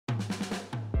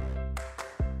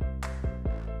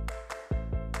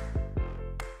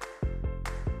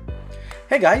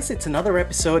Hey guys, it's another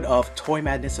episode of Toy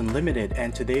Madness Unlimited,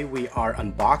 and today we are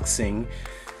unboxing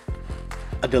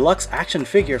a deluxe action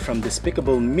figure from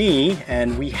Despicable Me,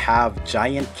 and we have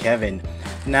Giant Kevin.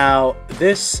 Now,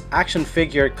 this action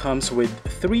figure comes with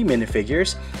 3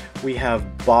 minifigures. We have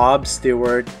Bob,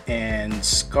 Stuart, and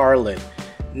Scarlet.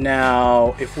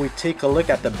 Now, if we take a look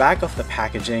at the back of the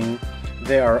packaging,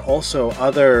 there are also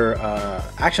other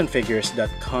action figures that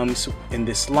comes in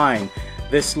this line.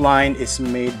 This line is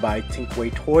made by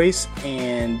Tinkway Toys,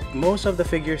 and most of the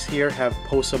figures here have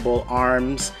posable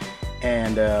arms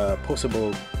and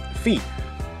posable feet.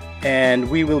 And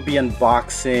we will be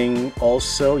unboxing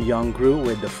also Young Gru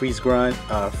with the freeze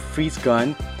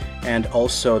gun, and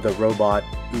also the Robot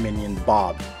Minion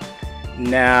Bob.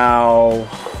 Now,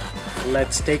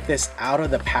 let's take this out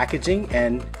of the packaging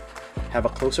and have a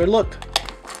closer look.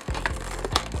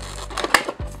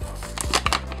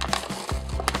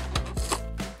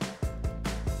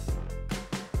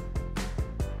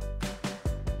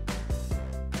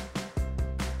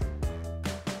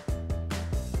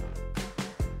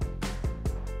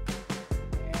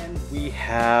 We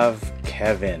have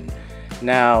Kevin.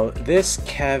 Now, this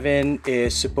Kevin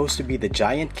is supposed to be the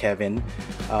Giant Kevin,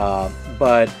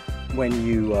 but when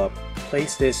you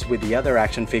place this with the other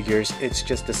action figures, it's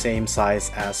just the same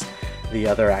size as the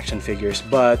other action figures.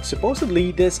 But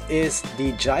supposedly this is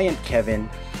the Giant Kevin.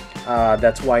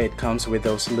 That's why it comes with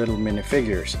those little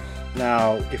minifigures.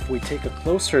 Now, if we take a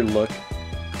closer look,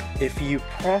 if you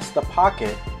press the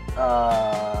pocket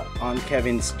on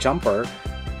Kevin's jumper,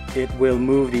 it will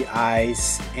move the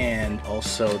eyes and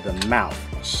also the mouth.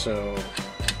 So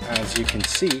as you can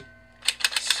see,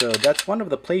 so that's one of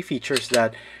the play features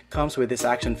that comes with this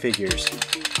action figures.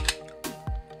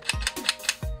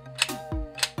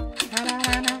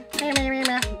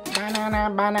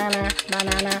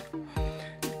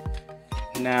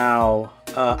 Now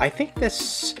I think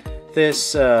this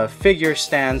figure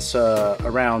stands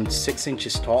around 6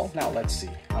 inches tall. Now let's see,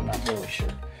 I'm not really sure.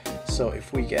 So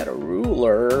if we get a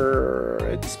ruler,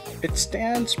 it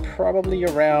stands probably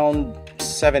around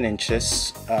 7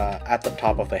 inches at the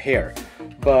top of the hair.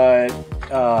 But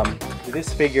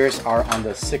these figures are on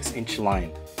the 6-inch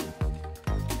line.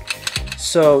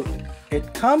 So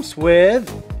it comes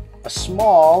with a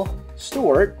small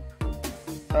Stuart.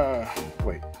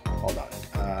 Wait, hold on.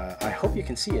 I hope you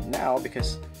can see it now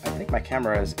because I think my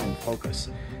camera is in focus.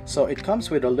 So it comes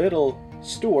with a little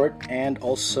Stuart and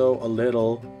also a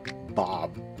little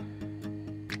Bob,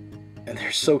 and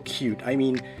they're so cute. I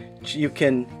mean,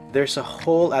 there's a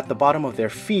hole at the bottom of their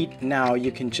feet. Now you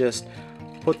can just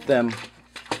put them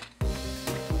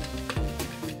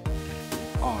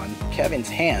on Kevin's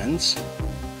hands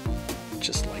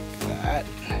just like that,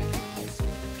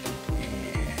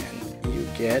 and you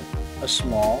get a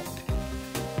small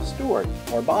Stuart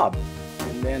or Bob.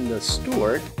 And then the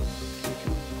Stuart you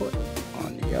can put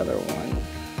on the other one.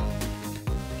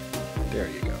 There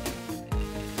you go.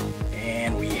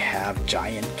 And we have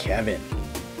Giant Kevin.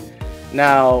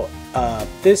 Now,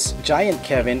 this Giant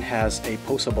Kevin has a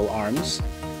posable arms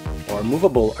or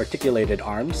movable articulated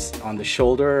arms on the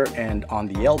shoulder and on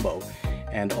the elbow,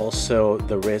 and also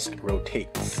the wrist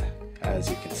rotates, as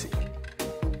you can see.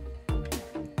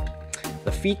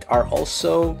 The feet are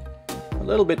also a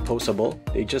little bit posable.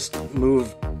 They just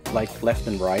move like left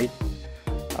and right,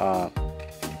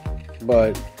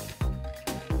 but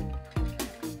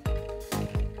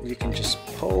you can just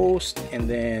post, and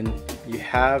then you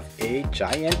have a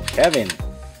Giant Kevin.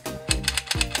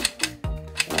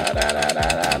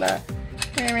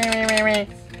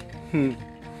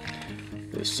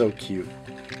 They're so cute.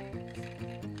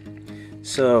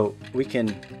 So we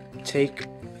can take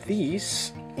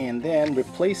these and then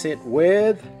replace it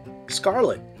with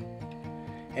Scarlet.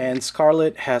 And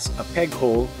Scarlet has a peg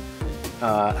hole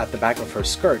at the back of her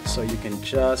skirt, so you can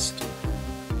just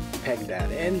peg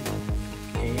that in.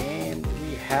 And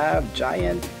we have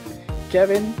Giant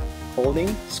Kevin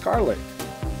holding Scarlet.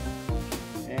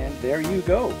 And there you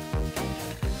go.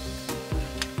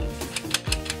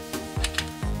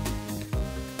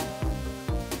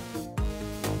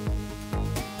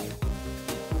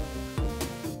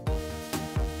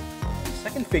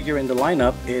 Second figure in the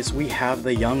lineup is we have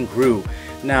the Young Gru.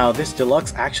 Now, this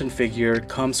deluxe action figure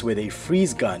comes with a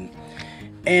freeze gun.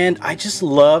 And I just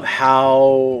love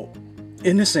how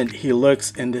innocent he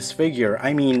looks in this figure.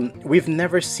 I mean, we've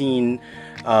never seen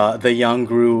the Young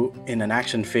Gru in an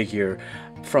action figure.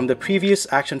 From the previous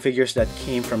action figures that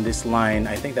came from this line,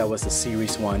 I think that was the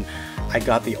series 1, I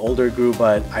got the older Gru,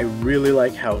 but I really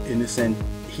like how innocent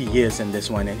he is in this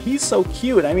one, and he's so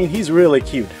cute. I mean, he's really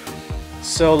cute.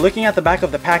 So looking at the back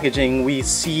of the packaging, we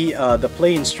see the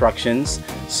play instructions.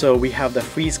 So we have the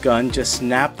freeze gun, just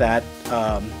snap that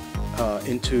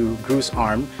into Gru's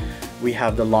arm. We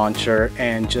have the launcher,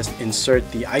 and just insert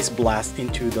the ice blast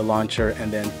into the launcher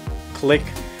and then click.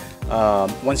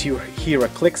 Once you hear a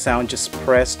click sound, just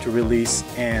press to release,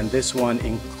 and this one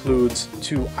includes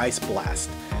 2 ice blasts.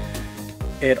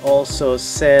 It also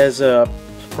says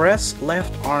press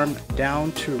left arm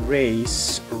down to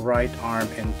raise right arm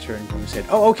and turn Gru's head.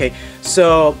 Oh, okay.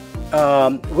 So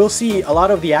we'll see a lot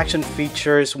of the action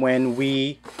features when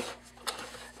we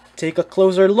take a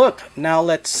closer look. Now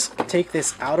let's take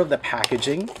this out of the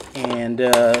packaging and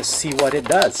see what it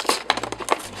does.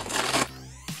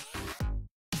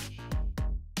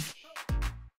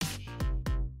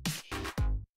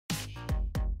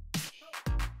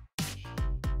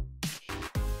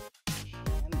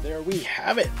 There we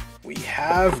have it. We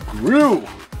have Gru.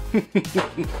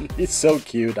 He's so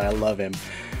cute. I love him.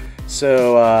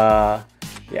 So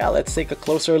yeah, let's take a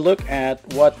closer look at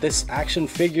what this action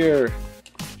figure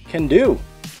can do.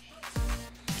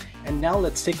 And now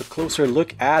let's take a closer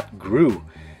look at Gru.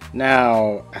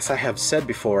 Now, as I have said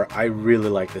before, I really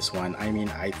like this one. I mean,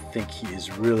 I think he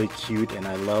is really cute, and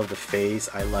I love the face.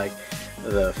 I like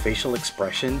the facial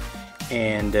expression,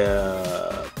 and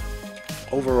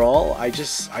overall, I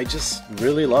just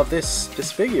really love this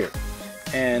figure.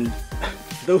 And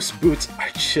those boots are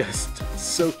just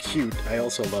so cute. I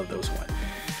also love those ones.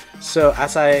 So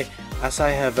as I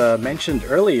have mentioned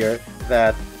earlier,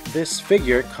 that this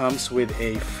figure comes with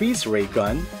a freeze ray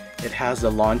gun. It has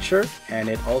the launcher, and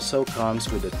it also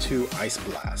comes with a 2 ice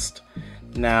blast.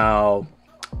 Now,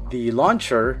 the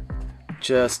launcher,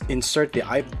 just insert the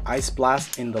ice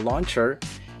blast in the launcher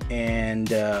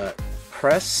and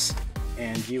press,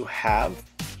 and you have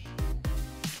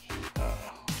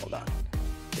hold on,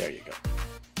 there you go,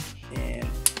 and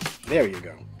there you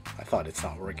go. I thought it's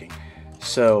not working.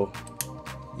 So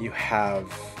you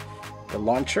have the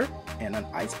launcher and an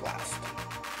ice blast,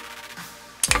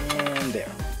 and there.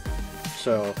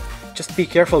 So just be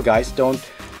careful, guys. Don't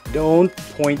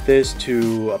point this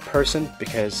to a person,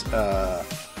 because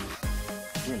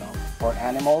you know, or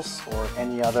animals or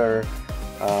any other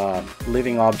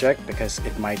living object, because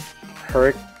it might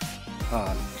hurt.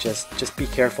 Just be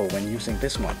careful when using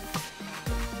this one.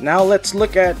 Now let's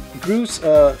look at Gru's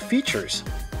features.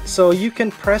 So you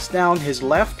can press down his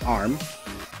left arm.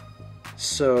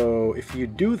 So if you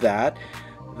do that,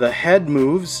 the head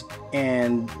moves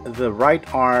and the right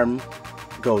arm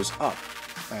goes up,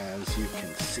 as you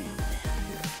can see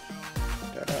here.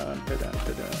 Da-dun, da-dun,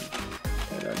 da-dun.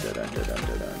 Da-dun, da-dun, da-dun,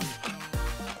 da-dun.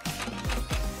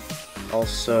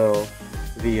 Also,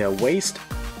 the waist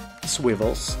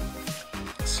swivels,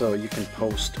 so you can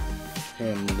post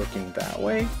him looking that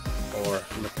way or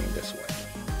looking this way.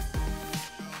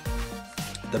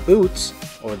 The boots,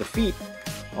 or the feet,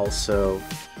 also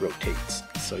rotates,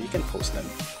 so you can post them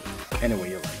any way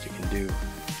you like. You can do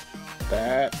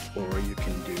that, or you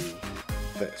can do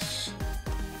this.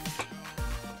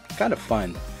 Kind of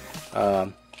fun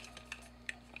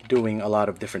doing a lot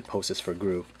of different poses for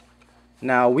Gru.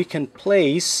 Now we can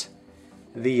place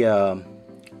the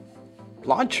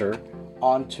launcher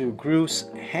onto Gru's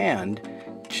hand.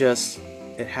 Just,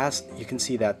 it has, you can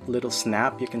see that little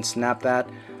snap. You can snap that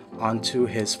onto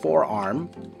his forearm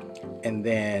and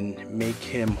then make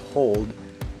him hold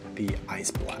the ice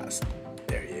blast.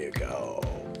 There you go.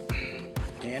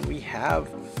 And we have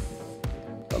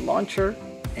the launcher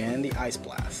and the ice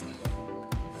blast.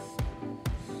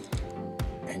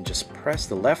 And just press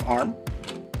the left arm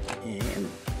and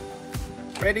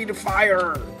ready to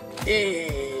fire.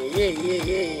 Yeah.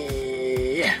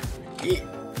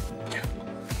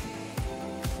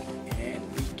 And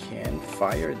we can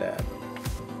fire that.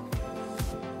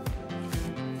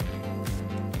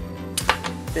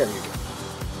 There you go.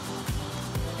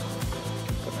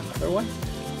 Put another one.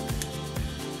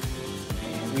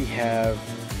 And we have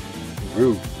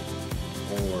Gru,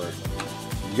 or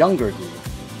Younger Gru.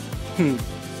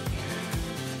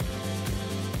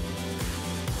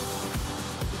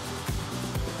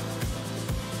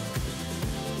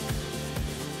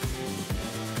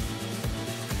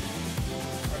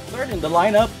 Third in the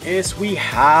lineup is we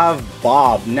have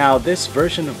Bob. Now this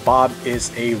version of Bob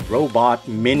is a robot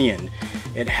minion.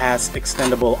 It has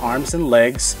extendable arms and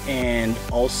legs, and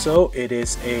also it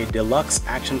is a deluxe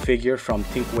action figure from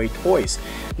Thinkway Toys.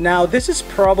 Now this is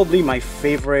probably my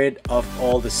favorite of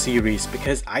all the series,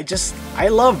 because I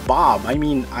love Bob. I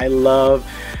mean, I love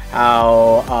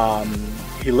how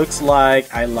he looks like,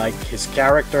 I like his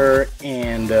character,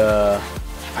 and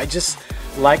I just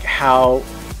like how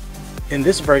in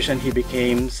this version he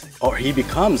becomes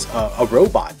a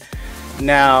robot.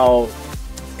 Now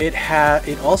it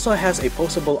also has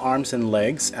opposable arms and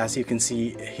legs, as you can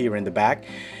see here in the back.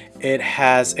 It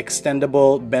has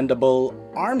extendable, bendable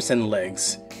arms and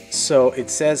legs. So it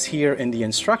says here in the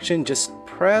instruction, just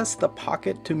press the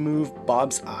pocket to move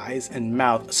Bob's eyes and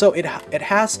mouth. So it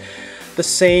has the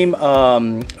same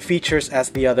features as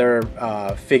the other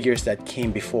figures that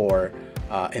came before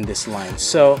in this line.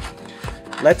 So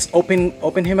let's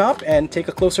open him up and take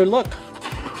a closer look.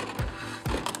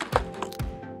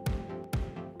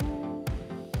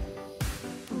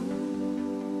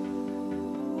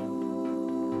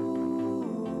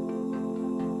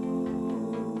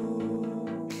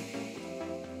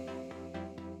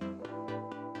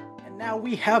 Now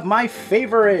we have my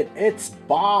favorite. It's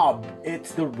Bob.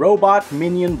 It's the Robot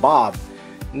Minion Bob.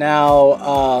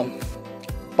 Now,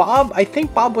 Bob, I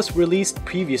think Bob was released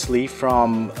previously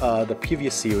from the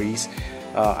previous series.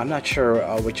 I'm not sure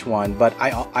which one, but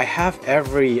I have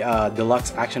every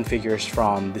deluxe action figures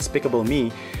from Despicable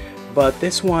Me. But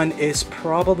this one is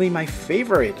probably my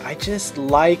favorite. I just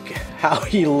like how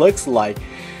he looks like.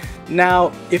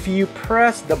 Now, if you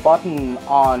press the button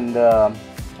on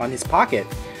his pocket,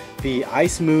 the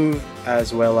eyes move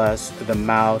as well as the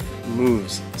mouth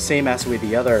moves, same as with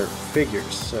the other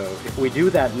figures. So if we do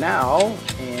that now,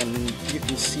 and you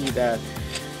can see that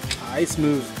eyes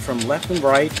move from left and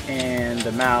right and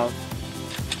the mouth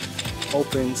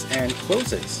opens and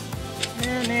closes.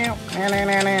 Banana,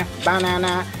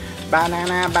 banana,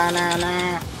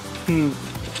 banana.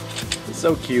 It's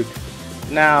so cute.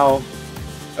 Now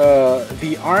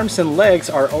the arms and legs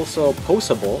are also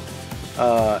posable.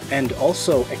 And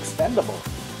also extendable.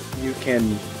 You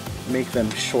can make them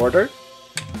shorter,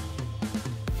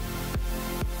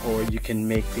 or you can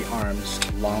make the arms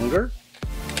longer.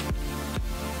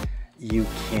 You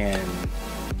can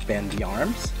bend the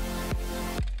arms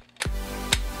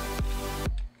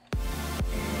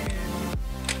and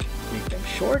make them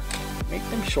short. Make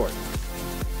them short.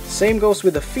 Same goes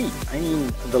with the feet. I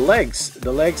mean, the legs.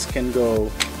 The legs can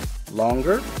go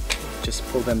longer. Just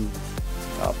pull them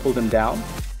down,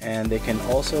 and they can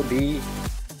also be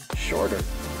shorter.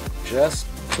 Just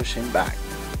push him back,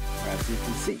 as you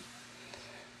can see.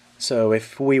 So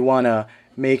if we want to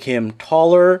make him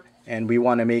taller and we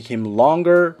want to make him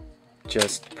longer,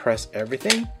 just press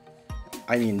everything.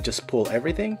 I mean, just pull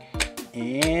everything,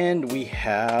 and we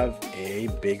have a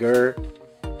bigger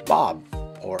Bob,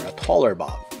 or a taller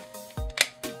Bob.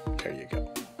 There you go.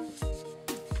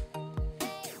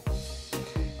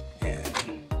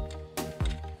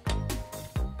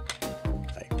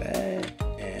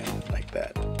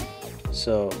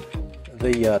 So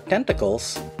the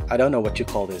tentacles, I don't know what you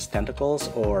call this, tentacles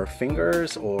or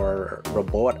fingers or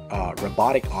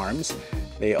robotic arms,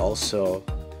 they also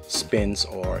spins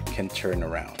or can turn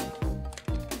around.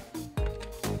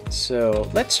 So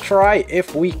let's try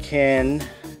if we can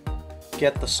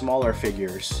get the smaller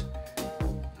figures,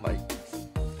 like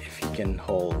if you can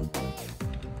hold,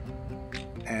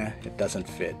 it doesn't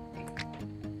fit,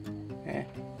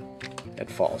 it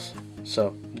falls,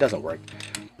 so it doesn't work.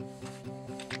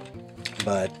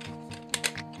 But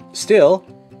still,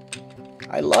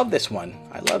 I love this one.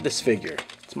 I love this figure.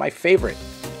 It's my favorite.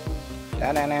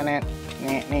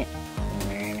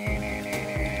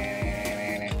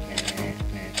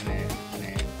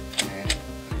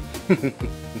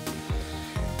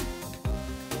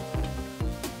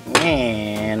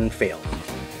 And failed.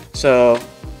 So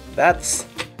that's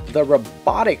the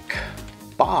robotic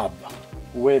Bob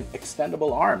with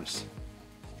extendable arms.